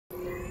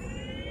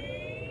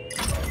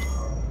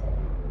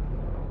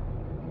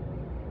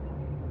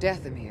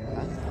Dathomir,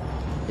 huh?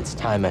 It's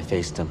time I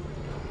faced him.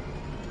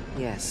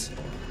 Yes.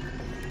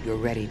 You're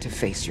ready to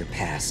face your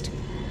past.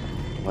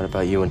 What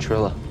about you and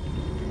Trilla?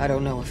 I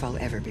don't know if I'll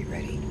ever be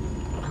ready.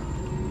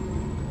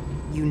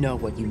 You know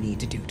what you need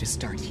to do to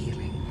start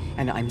healing,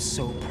 and I'm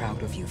so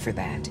proud of you for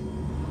that.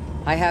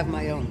 I have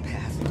my own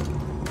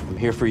path. I'm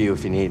here for you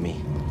if you need me.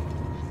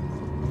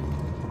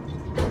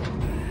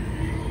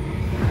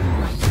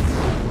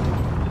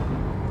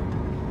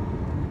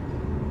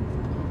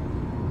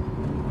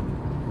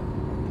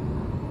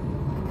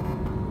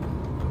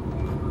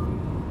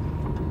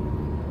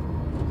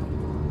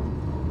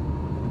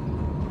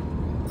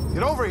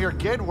 Get over here,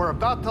 kid. We're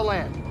about to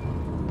land.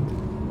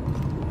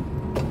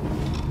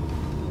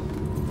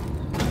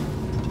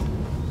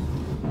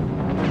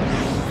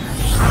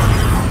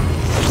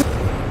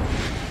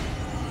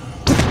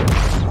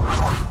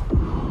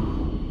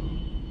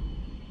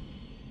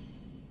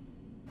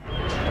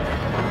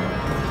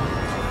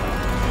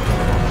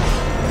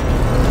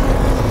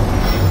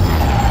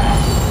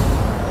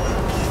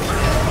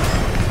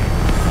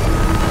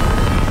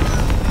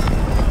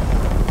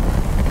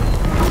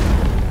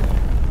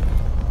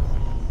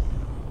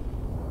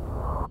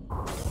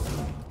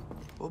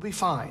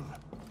 Fine.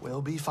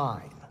 We'll be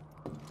fine.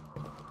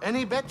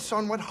 Any bets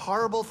on what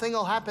horrible thing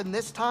will happen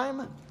this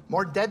time?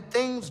 More dead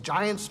things,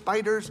 giant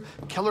spiders,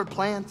 killer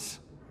plants?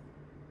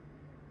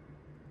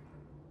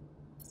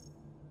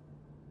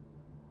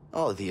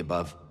 All of the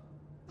above.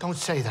 Don't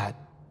say that.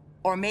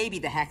 Or maybe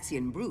the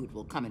Haxian brood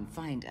will come and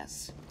find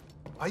us.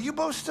 Are you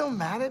both still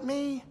mad at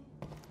me?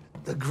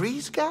 The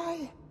Grease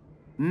guy?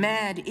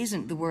 Mad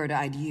isn't the word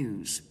I'd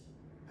use.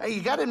 Hey,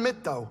 you gotta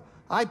admit though,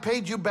 I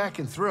paid you back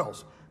in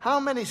thrills. How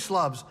many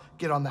slubs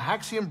get on the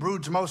Haxian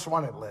Brood's most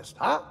wanted list,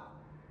 huh?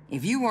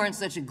 If you weren't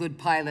such a good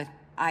pilot,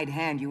 I'd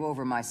hand you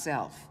over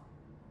myself.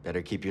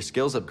 Better keep your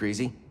skills up,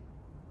 Greasy.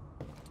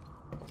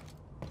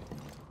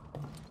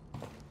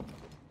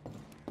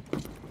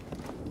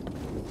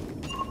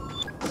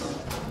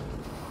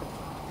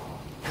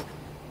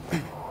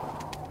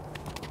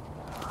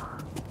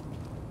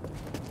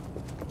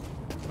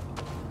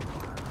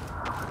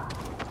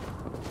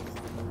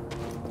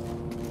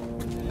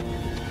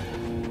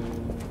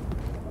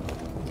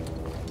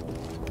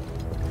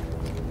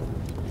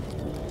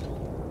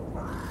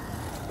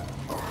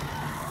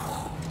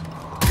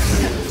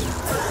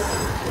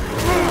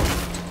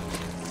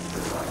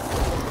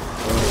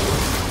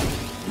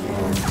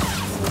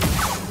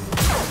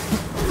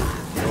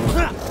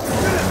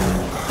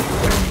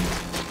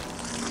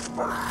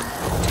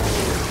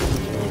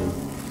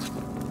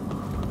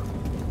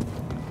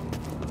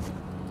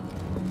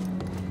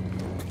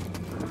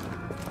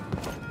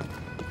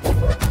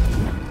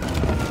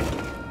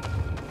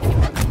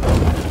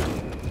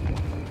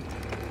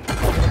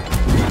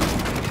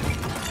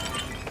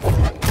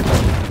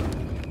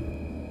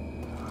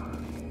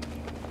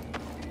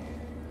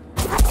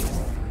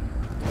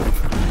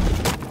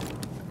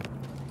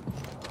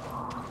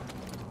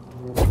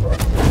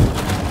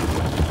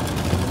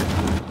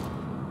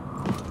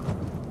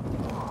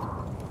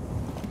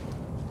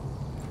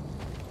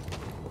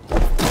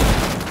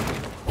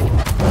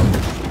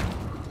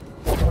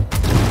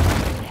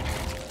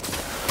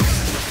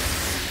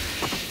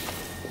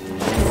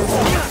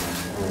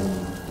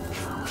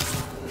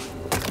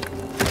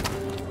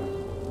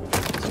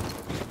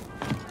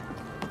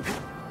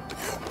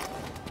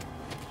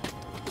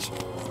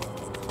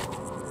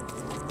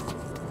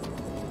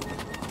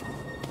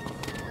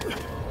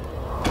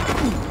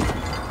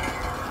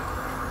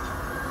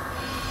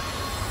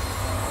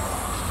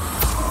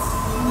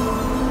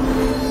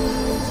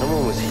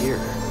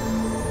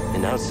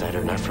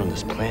 Outsider, not from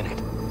this planet.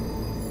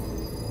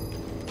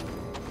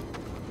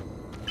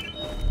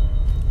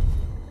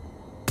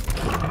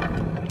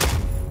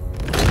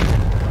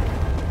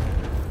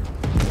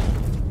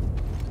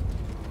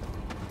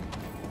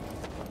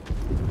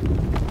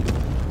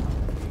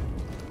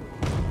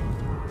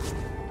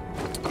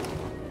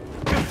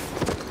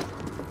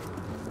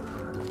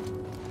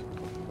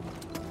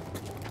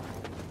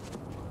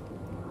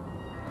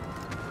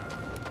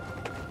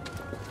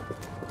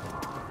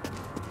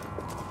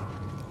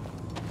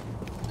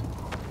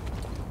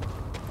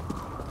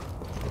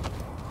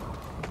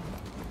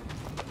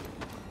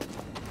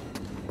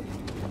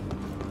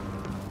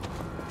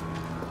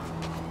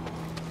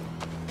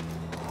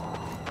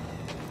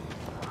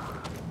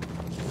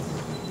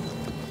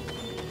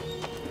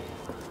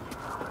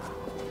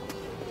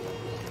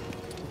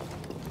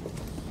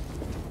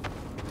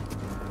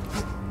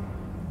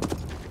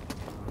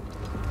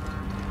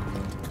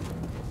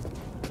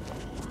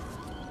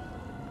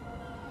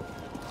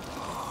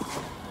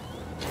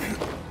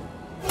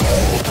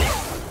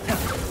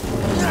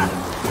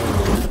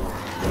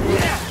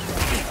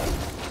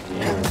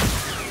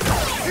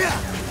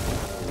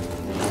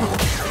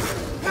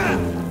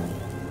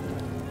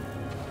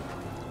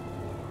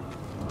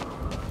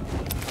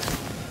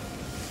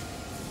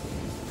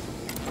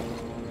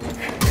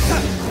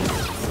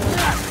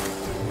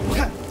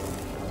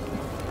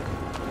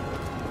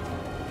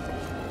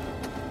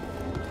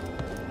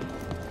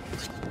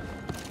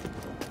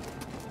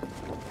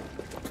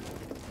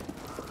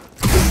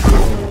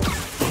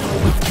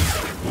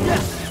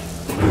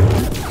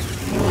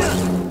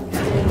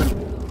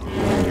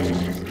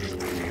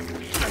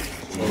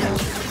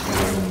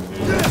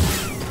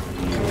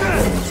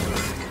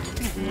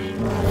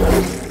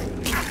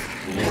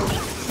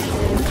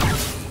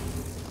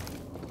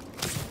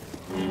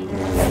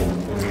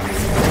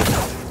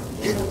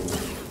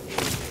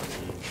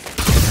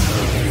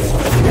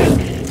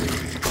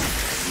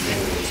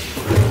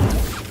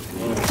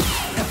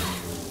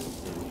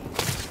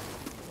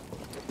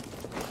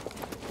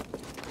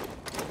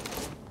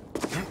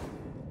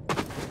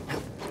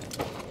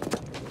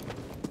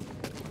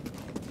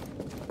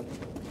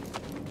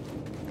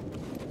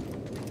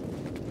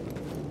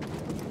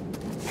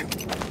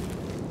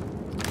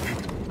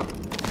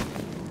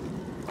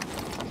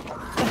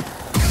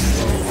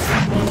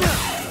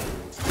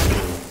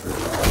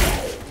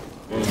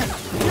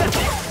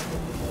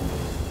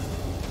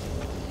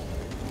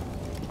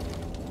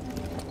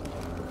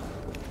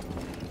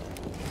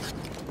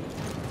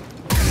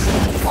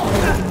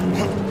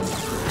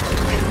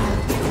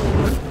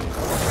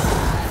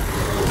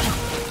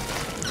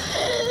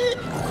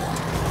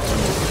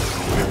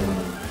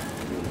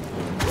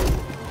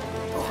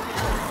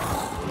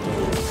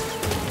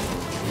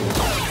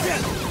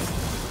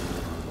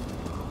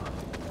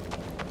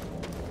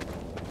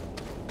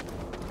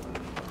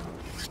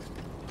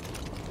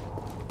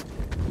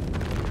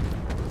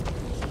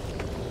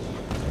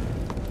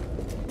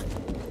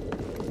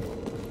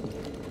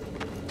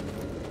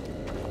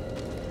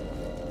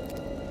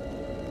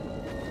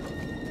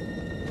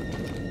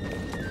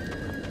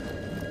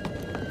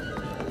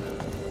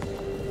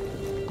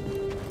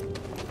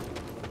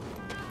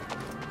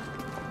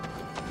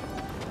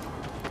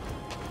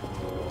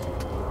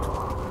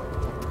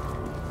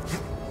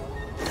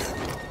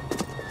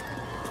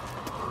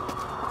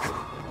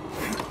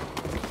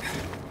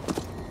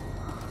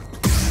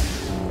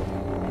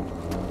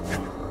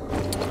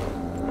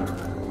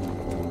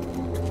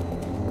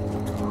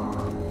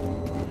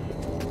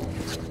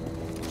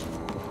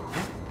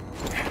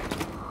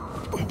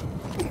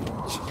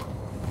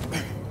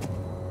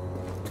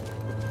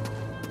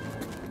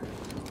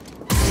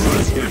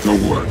 Get to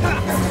work.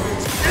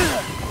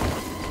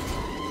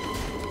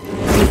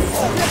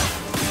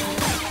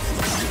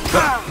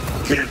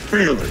 Can't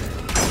feel it.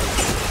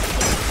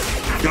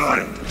 Got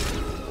him.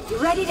 You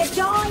ready to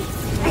die?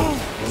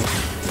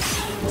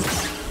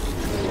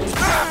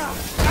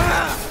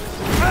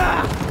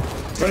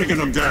 Taking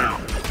him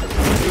down.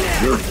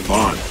 You're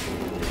fun.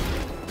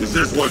 Is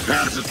this what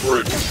passes for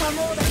it?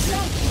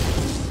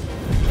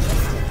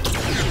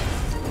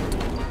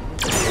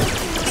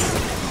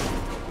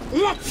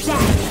 Let's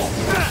dance!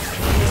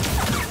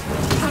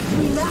 Catch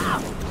me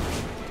now!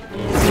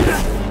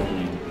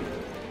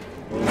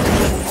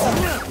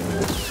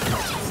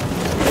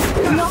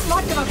 Not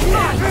much of a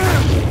fight!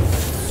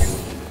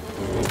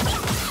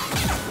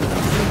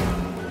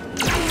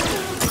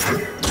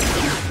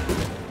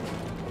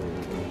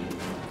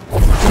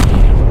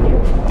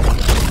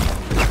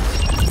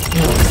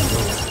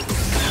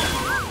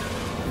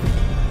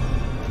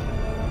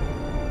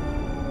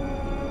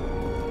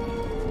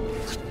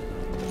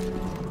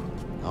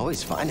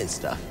 Always finding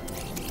stuff.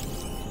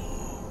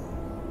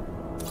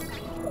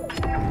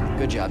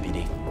 Good job,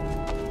 BD.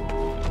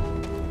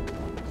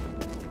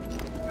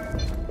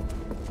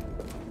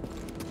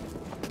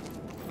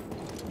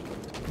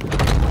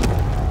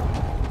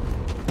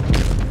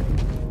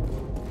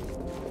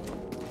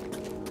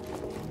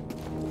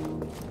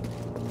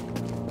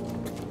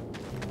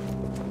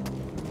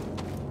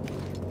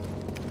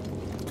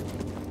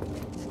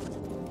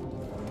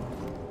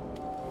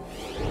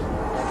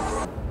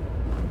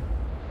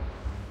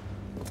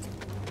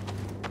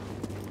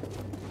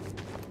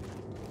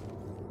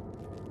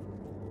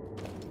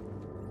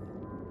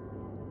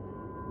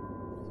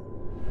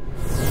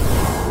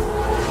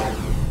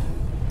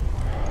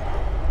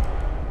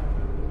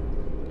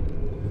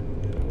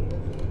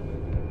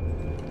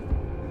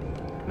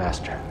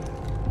 Master.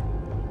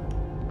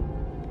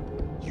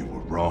 You were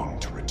wrong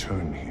to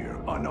return here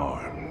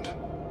unarmed.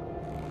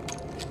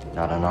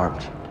 Not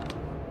unarmed.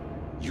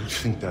 You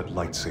think that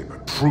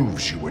lightsaber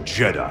proves you a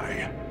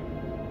Jedi?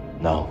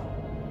 No.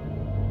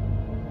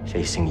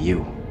 Facing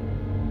you.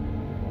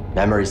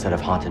 Memories that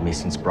have haunted me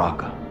since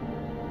Bracca.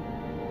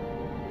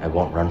 I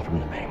won't run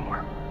from them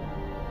anymore.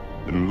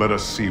 Then let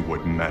us see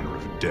what manner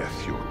of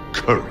death your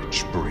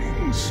courage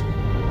brings.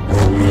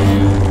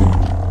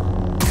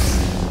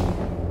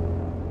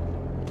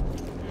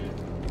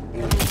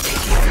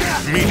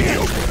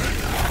 Mediocre.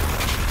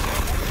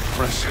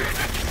 Impressive.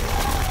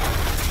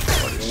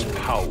 But is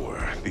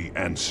power the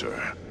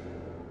answer?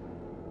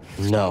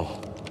 No.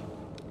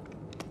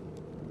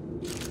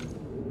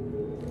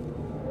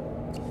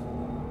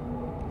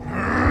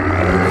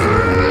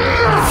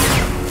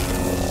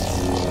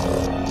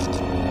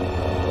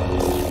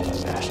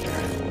 Master,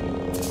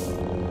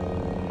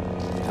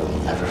 I will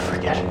never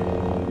forget.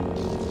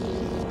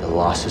 The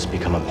loss has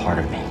become a part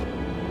of me.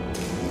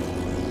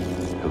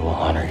 I will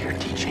honor your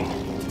teaching.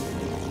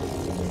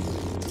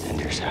 And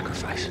your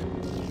sacrifice.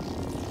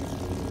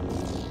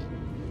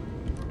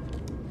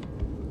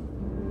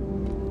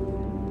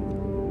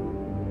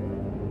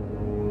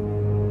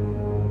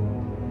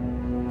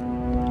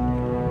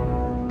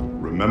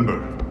 Remember,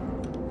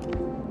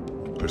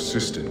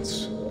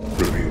 persistence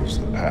reveals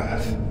the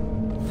path.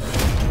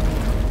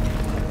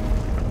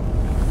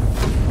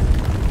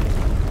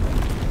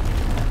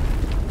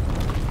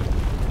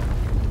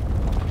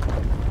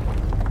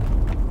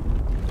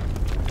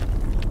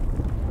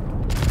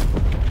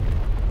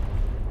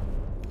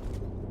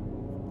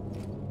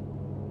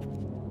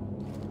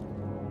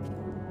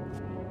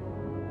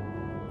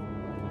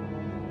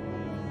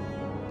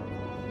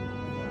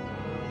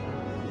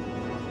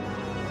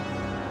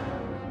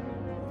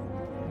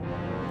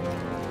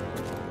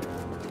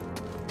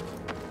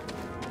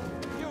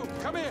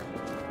 Come here!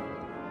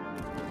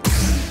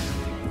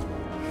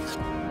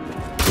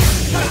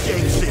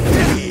 Gates in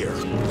here!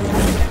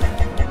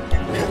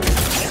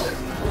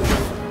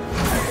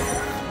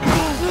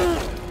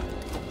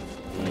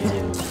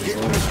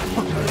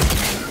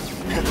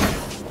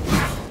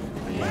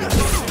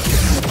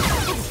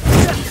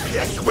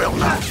 This will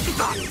not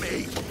stop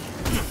me!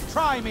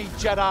 Try me,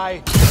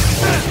 Jedi!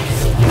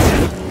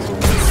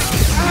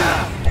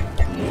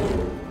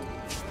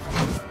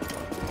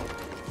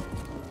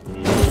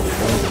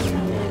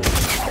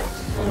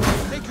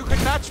 Think you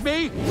can match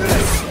me?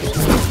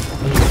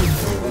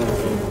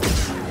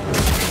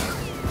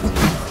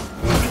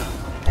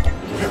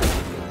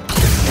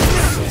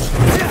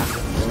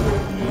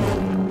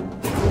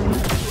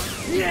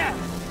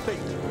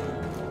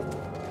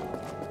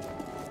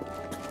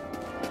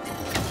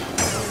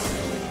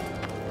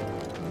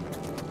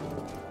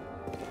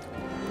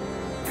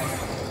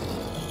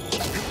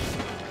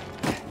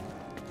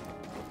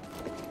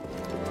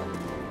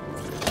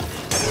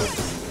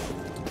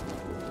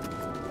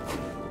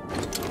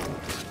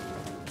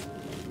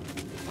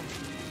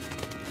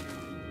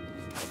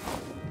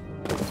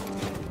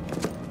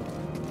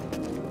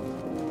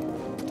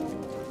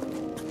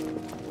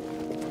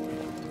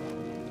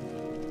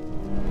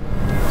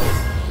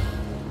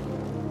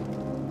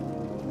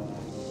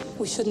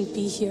 We shouldn't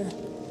be here.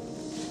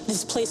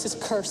 This place is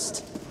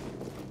cursed.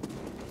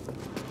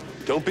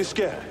 Don't be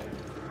scared.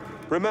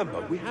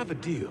 Remember, we have a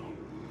deal.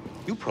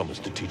 You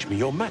promised to teach me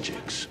your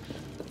magics.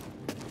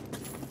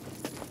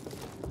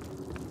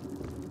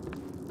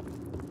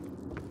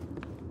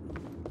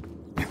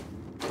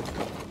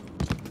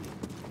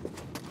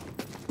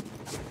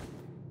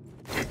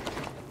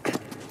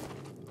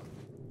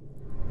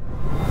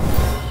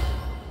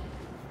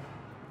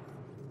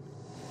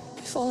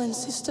 Fallen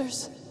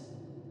sisters.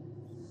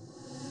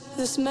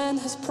 This man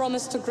has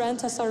promised to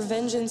grant us our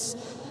vengeance,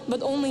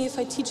 but only if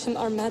I teach him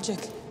our magic.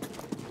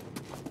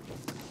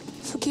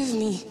 Forgive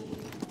me.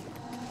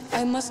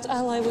 I must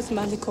ally with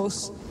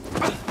Malicos.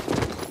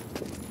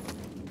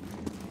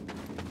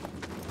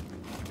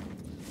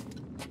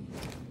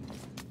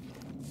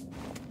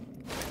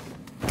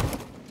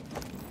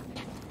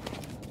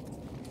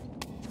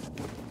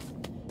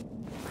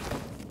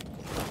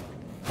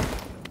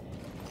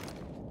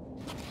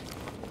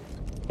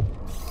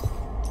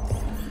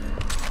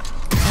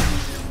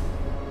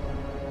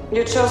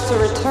 You chose to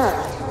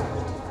return.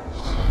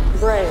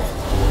 Brave,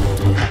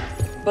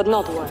 but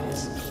not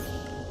wise.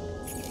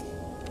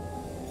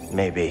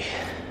 Maybe.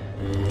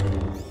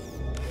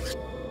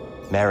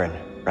 Merrin,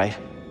 right?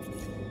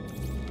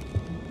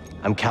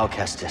 I'm Cal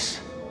Kestis.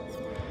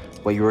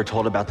 What you were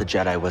told about the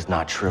Jedi was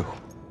not true.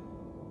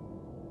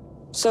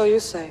 So you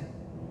say.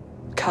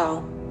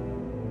 Cal.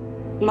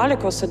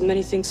 Malicos said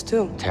many things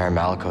too. Taron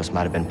Malicos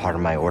might have been part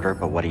of my order,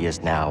 but what he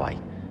is now, I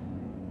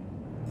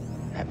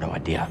have no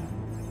idea.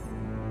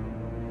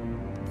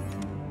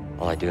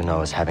 All I do know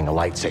is having a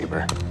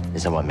lightsaber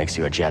isn't what makes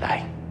you a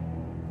Jedi.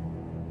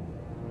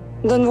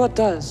 Then what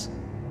does?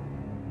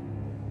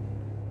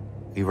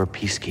 We were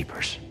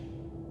peacekeepers.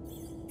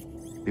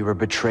 We were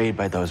betrayed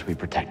by those we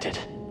protected.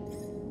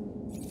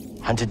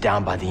 Hunted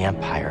down by the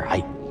Empire.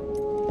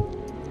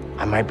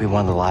 I might be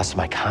one of the last of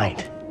my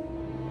kind.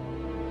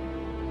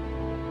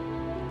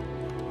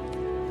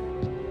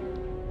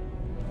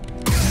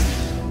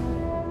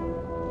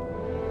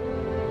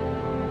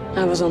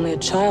 I was only a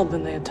child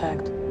when they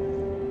attacked.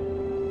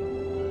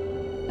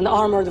 An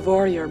armored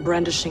warrior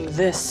brandishing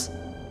this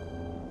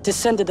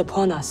descended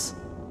upon us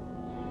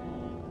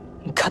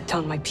and cut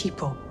down my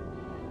people,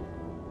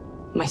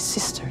 my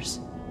sisters,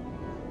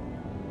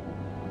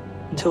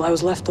 until I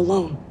was left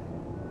alone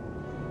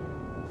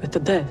with the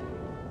dead.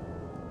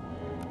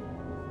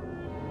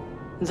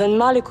 Then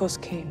Malicos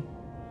came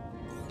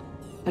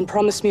and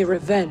promised me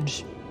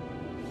revenge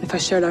if I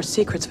shared our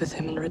secrets with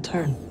him in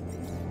return.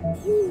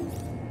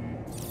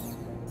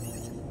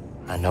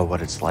 I know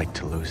what it's like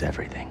to lose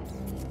everything.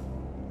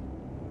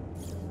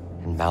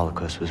 And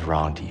Malicos was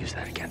wrong to use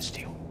that against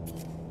you.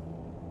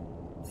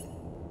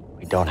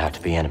 We don't have to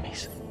be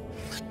enemies.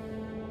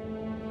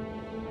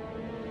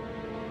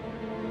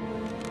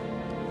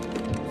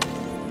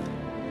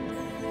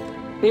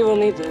 You will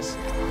need this.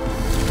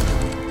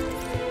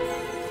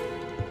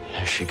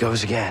 There she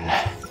goes again.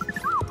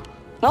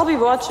 I'll be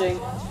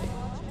watching.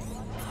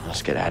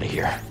 Let's get out of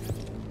here.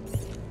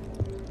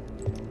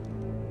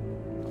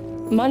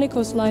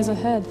 Malicos lies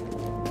ahead.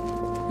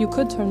 You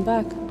could turn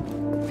back.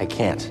 I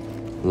can't.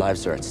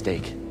 Lives are at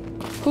stake.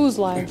 Whose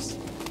lives?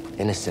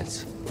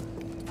 Innocents.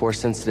 4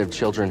 sensitive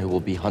children who will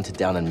be hunted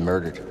down and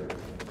murdered.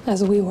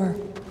 As we were.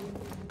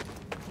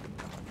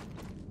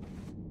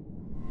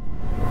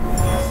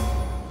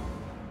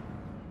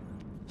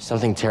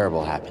 Something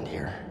terrible happened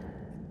here.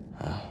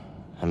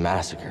 A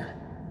massacre.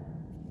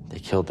 They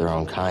killed their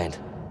own kind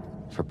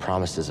for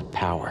promises of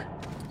power.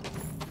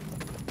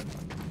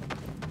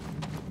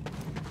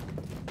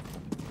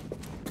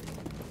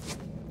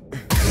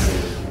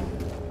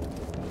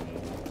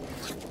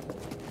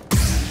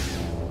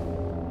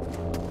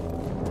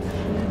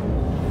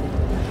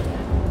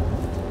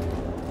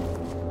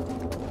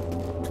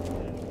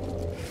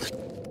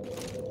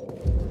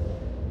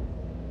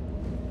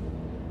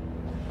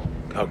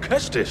 Now,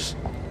 Kestis.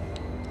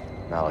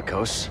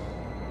 Malicos.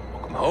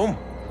 Welcome home.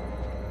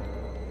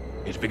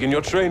 Need to begin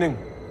your training.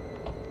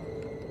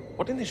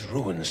 What in these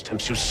ruins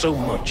tempts you so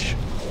much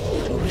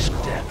to risk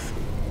death?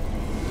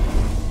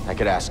 I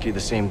could ask you the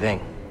same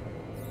thing.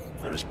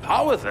 There is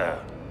power there.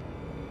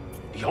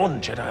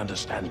 Beyond Jedi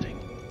understanding.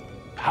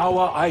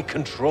 Power I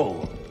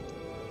control.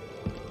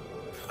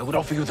 I would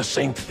offer you the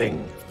same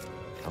thing.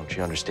 Don't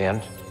you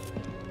understand?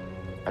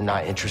 I'm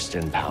not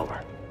interested in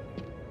power.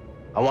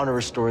 I want to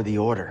restore the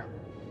Order.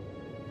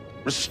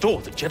 Restore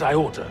the Jedi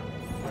Order?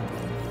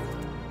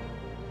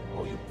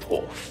 Oh, you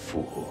poor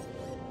fool.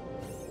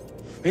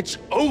 It's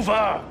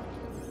over!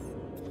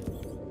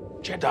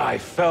 Jedi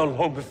fell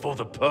long before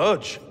the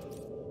Purge.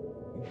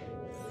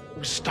 We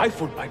were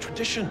stifled by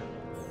tradition.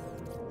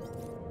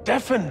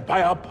 Deafened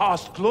by our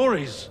past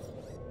glories.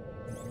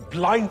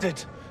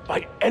 Blinded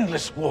by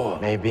endless war.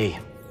 Maybe.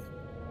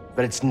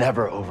 But it's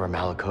never over,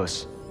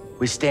 Malicos.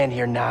 We stand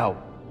here now,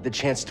 with the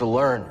chance to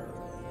learn.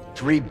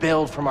 To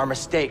rebuild from our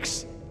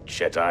mistakes.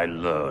 Jedi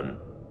learn.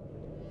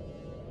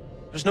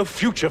 There's no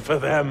future for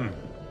them.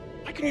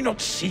 Why can you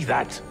not see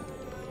that?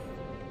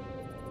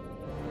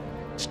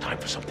 It's time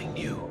for something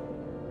new.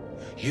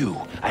 You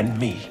and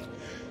me.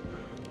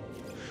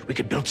 We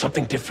could build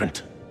something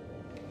different.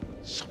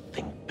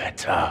 Something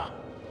better.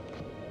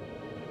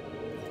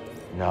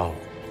 No.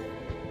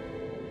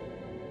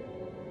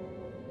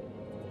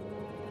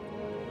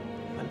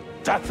 And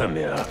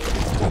Dathomir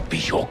will be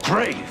your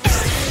grave.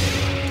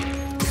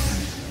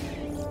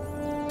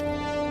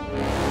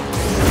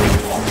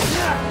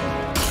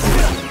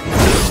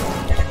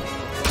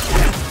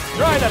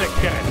 Try that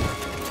again!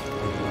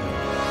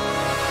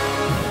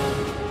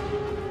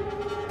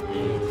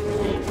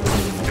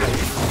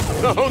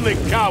 Only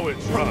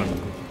cowards run!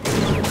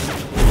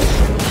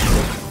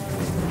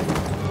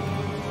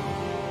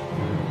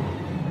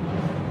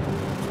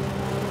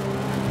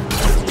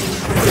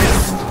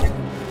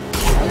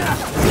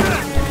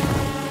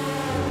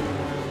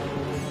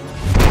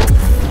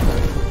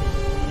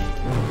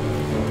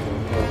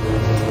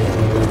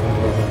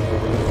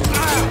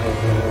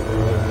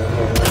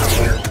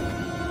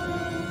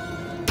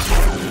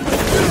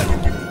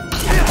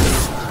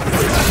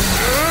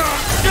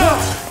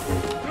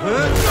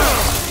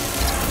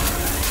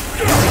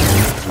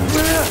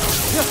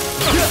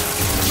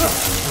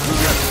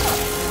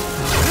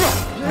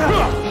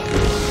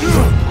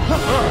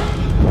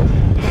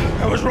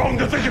 I was wrong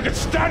to think you could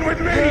stand with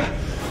me!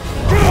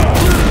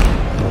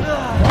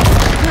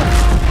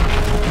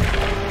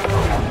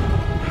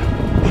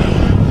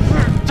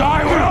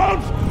 Die,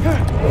 world!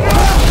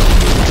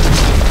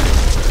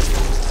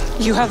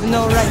 You have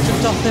no right to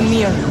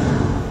Dathomir.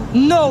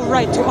 No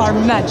right to our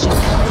magic.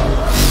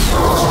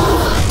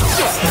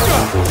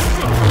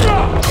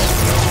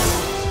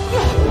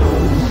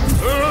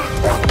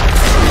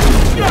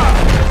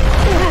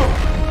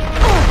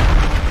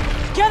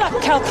 Get up,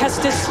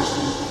 Kestis!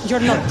 You're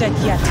not dead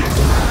yet.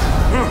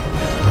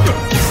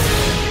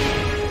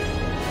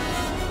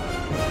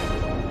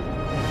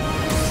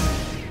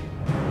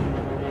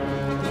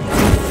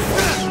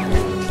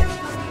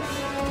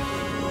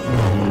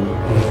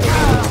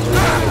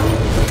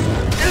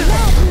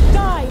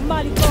 Die,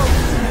 Malicos!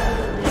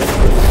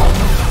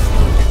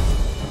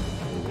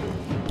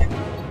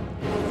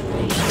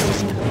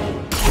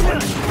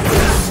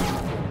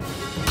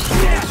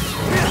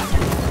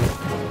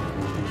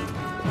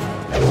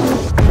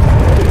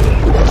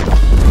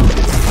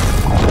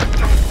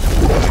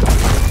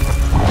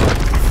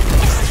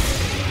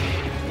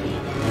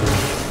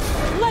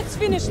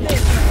 Finish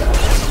this!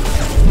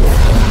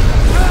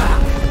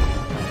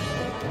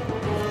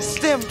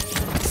 Stim!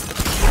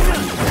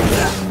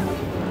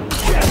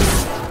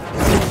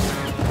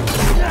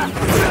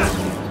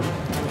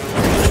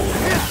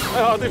 I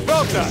hardly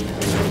felt that!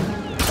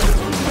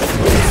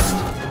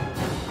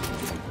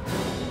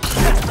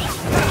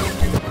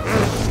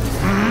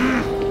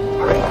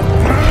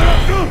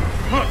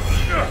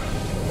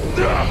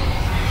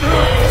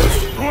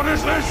 What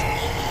is this?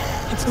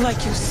 It's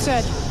like you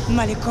said,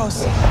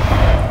 Malicos.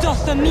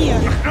 Dathomir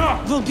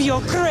will be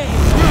your grave!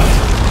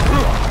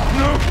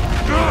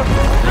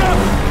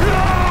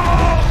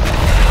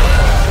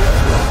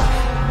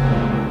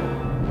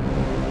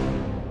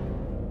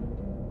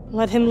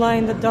 Let him lie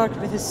in the dark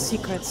with his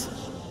secrets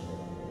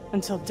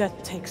until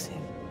death takes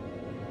him.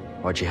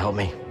 Why'd you help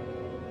me?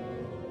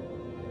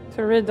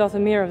 To rid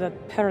Dathomir of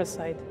that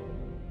parasite.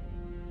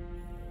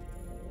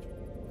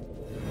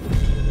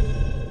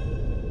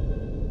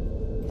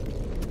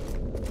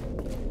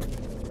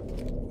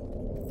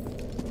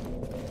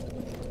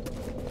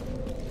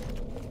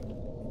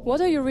 What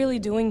are you really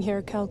doing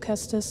here,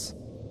 Kestis?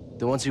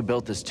 The ones who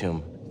built this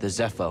tomb, the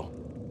Zepho,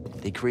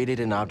 they created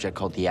an object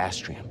called the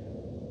Astrium.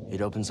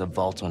 It opens a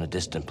vault on a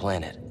distant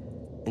planet.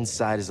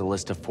 Inside is a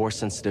list of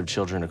Force-sensitive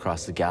children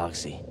across the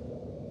galaxy.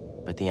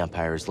 But the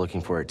Empire is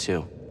looking for it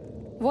too.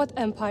 What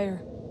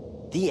Empire?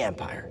 The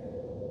Empire.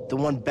 The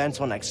one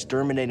bent on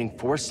exterminating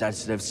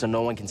Force-sensitive so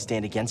no one can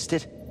stand against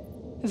it?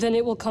 Then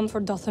it will come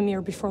for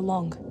Dathomir before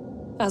long,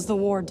 as the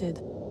war did.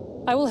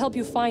 I will help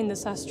you find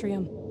this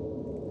Astrium.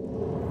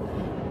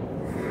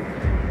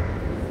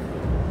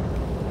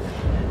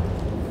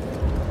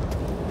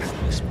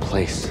 This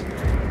place,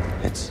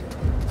 it's...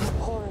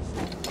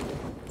 horrifying.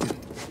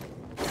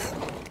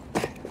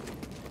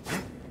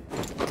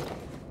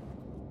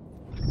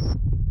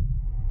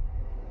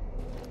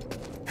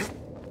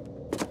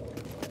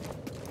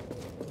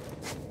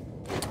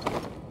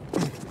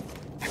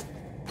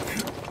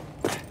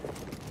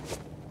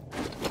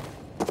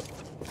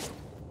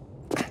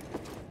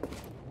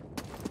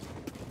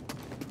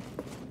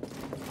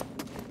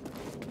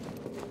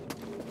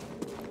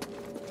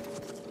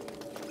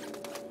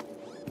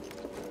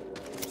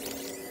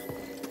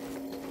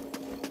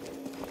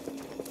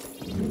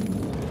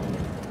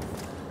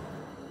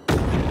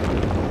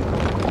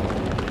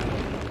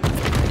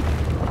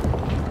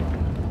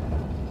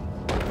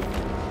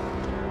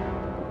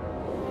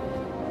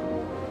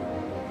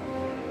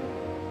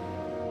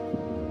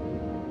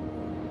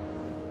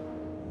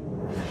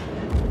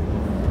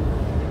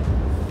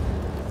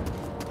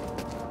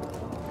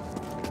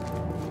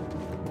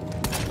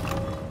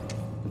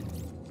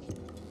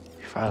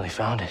 Finally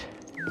found it.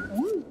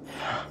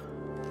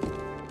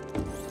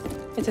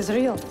 It is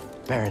real.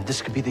 Merrin,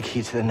 this could be the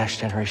key to the next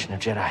generation of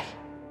Jedi.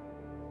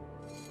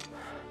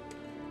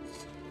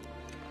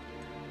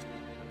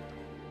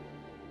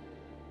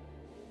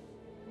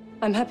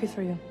 I'm happy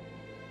for you.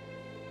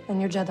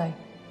 And your Jedi.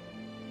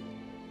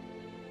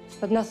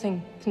 But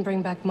nothing can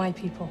bring back my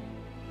people.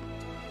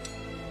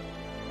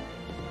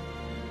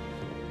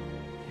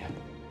 Yeah.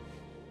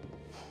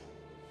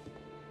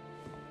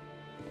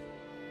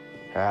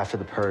 After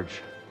the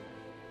Purge,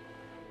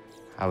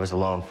 I was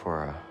alone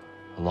for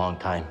a long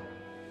time.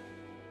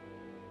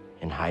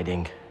 In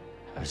hiding.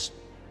 I was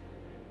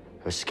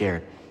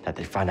scared that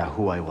they'd find out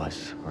who I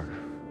was, or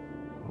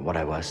what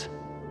I was.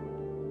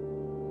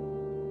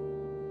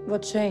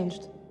 What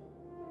changed?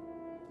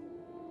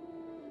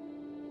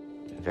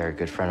 A very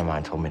good friend of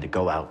mine told me to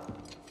go out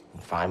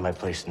and find my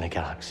place in the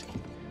galaxy.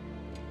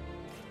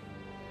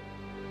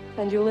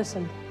 And you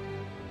listened?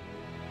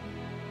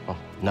 Well,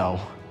 no.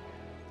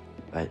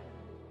 But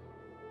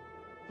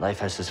life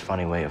has this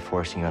funny way of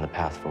forcing you on the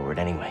path forward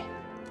anyway.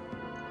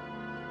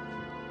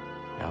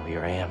 Now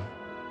here I am.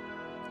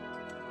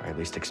 Or at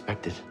least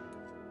expected.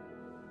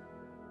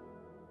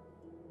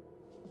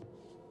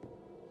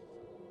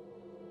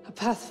 A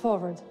path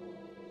forward.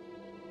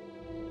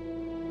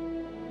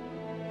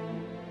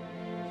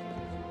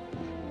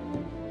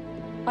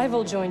 I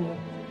will join you.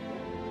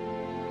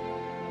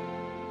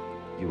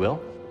 You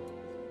will?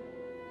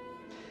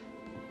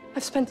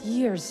 I've spent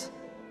years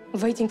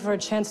waiting for a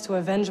chance to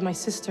avenge my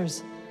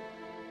sisters.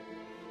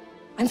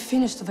 I'm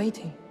finished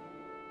waiting.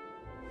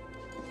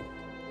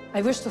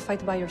 I wish to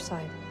fight by your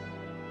side.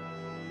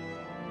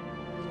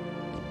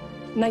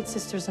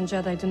 Nightsisters and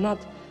Jedi do not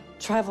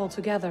travel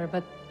together,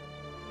 but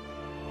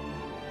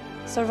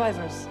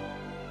survivors.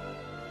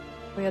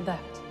 We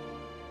adapt.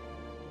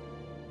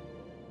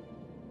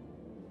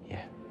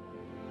 Yeah.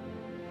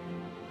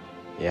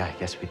 Yeah, I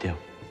guess we do.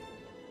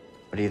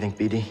 What do you think,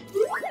 BD?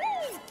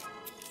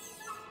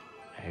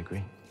 I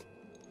agree.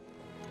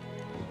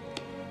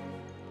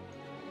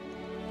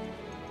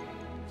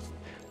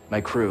 My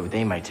crew,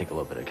 they might take a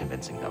little bit of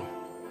convincing, though.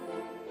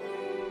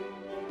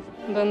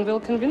 Then we'll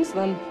convince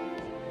them.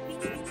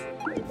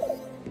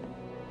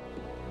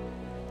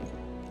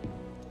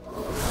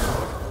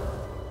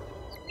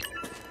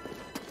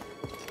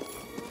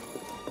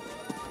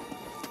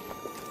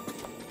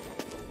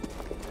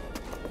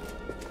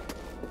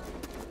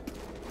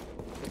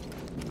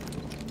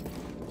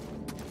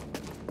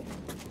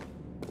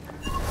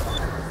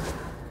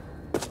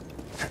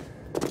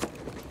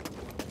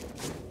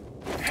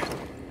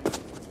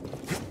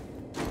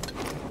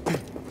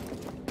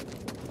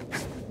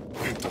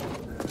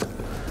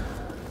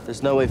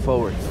 There's no way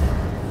forward.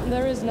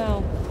 There is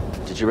now.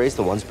 Did you raise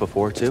the ones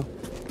before, too?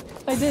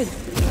 I did.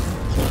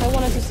 I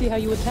wanted to see how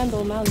you would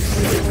handle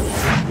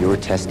Malicos. You were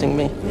testing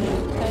me?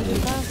 And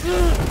you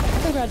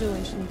passed.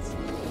 Congratulations.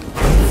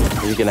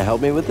 Are you gonna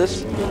help me with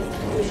this?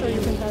 I'm sure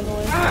you can handle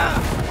it.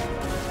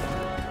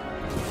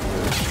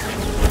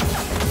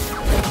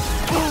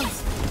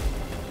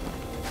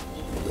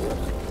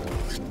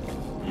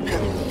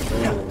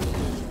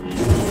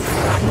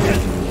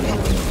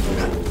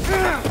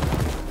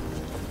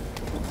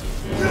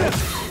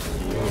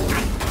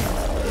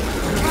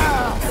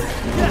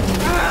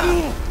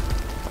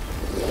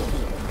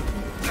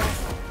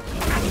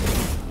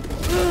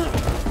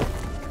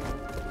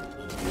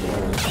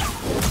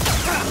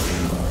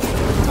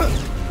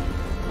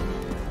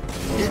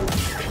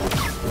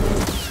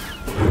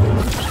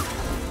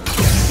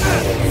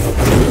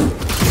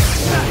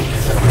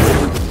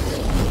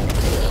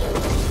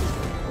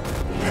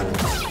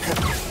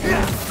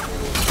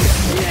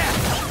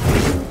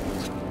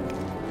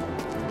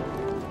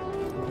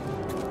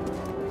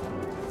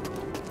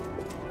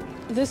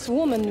 This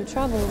woman you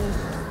travel with,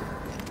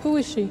 who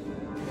is she?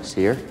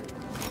 See her?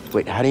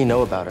 Wait, how do you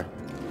know about her?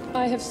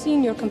 I have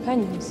seen your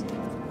companions.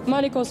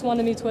 Malicos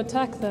wanted me to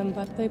attack them,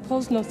 but they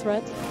posed no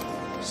threat.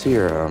 See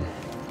her,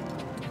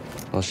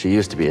 well, she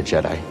used to be a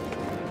Jedi.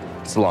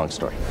 It's a long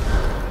story.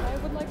 I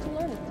would like to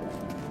learn it.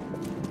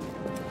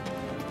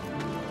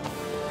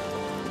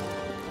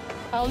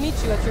 I'll meet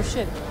you at your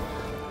ship.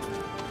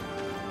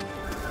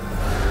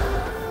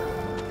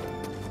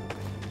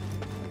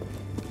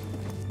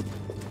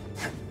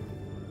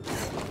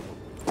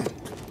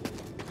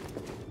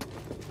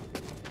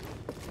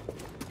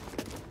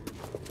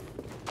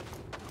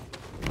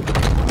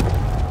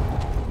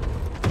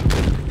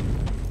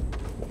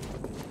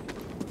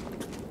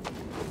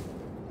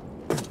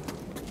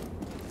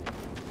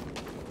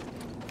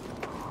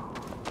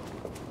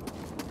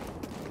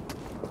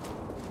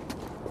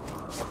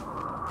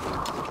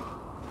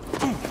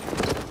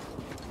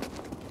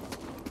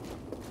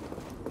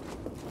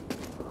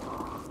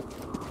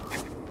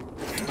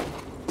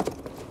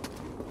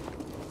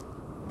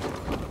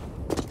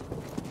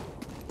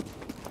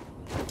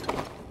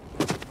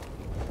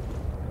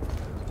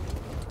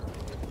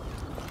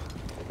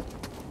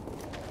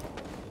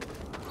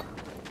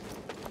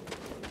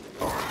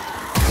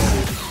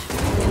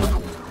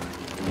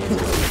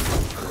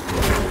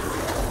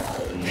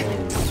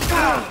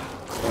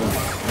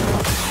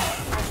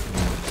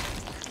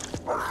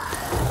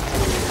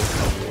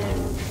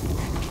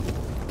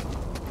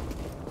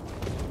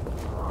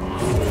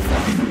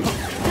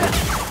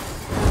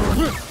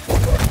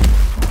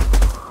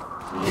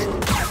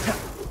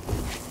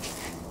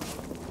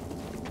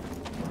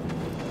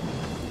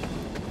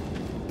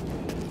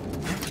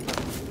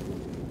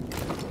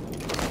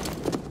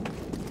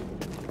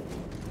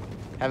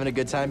 Having a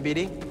good time,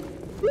 BD?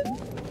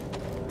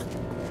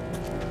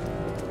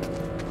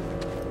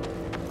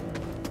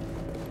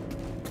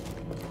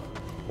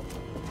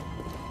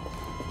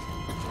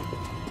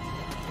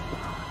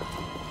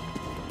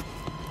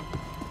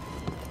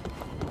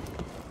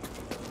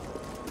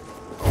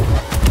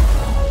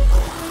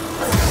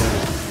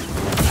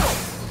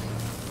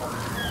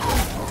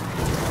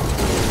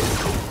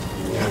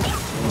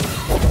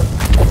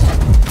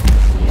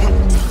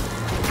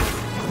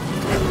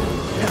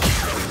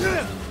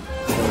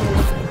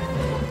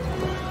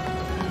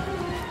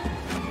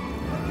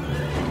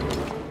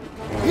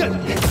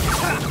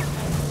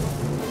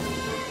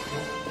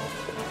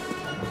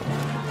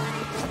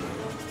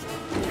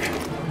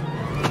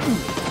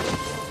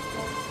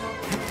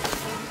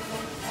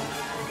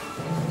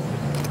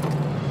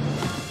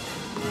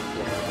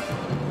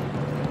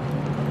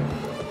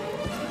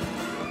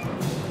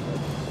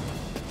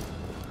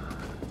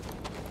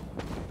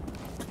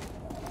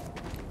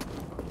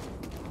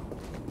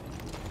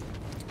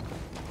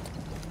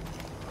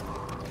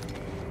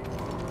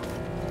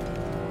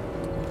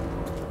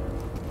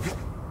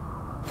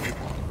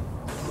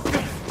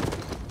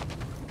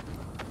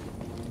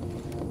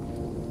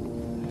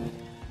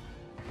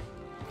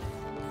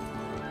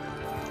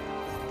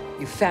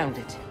 You found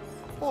it.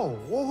 Oh,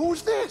 well,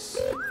 who's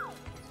this?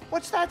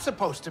 What's that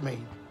supposed to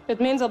mean? It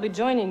means I'll be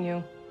joining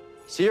you.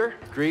 Seer,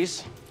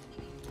 Grease,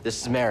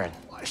 this is Merrin.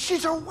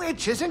 She's a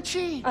witch, isn't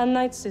she? A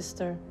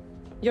Nightsister.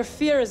 Your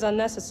fear is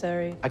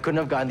unnecessary. I couldn't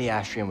have gotten the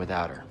Astrium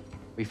without her.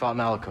 We fought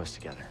Malicos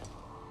together.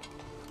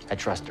 I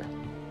trust her.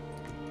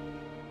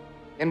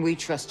 And we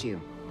trust you.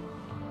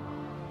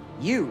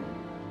 You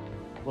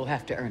will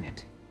have to earn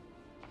it.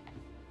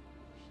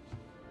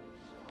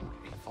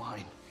 Okay,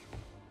 fine.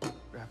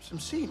 Grab some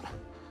seat.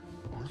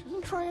 She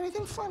doesn't try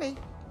anything funny.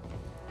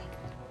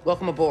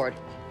 Welcome aboard.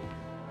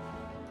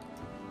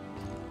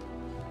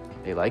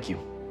 They like you.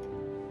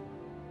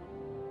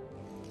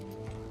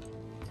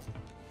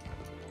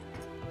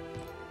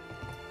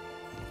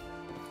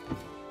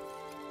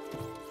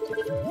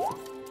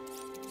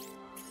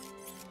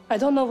 I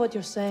don't know what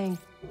you're saying.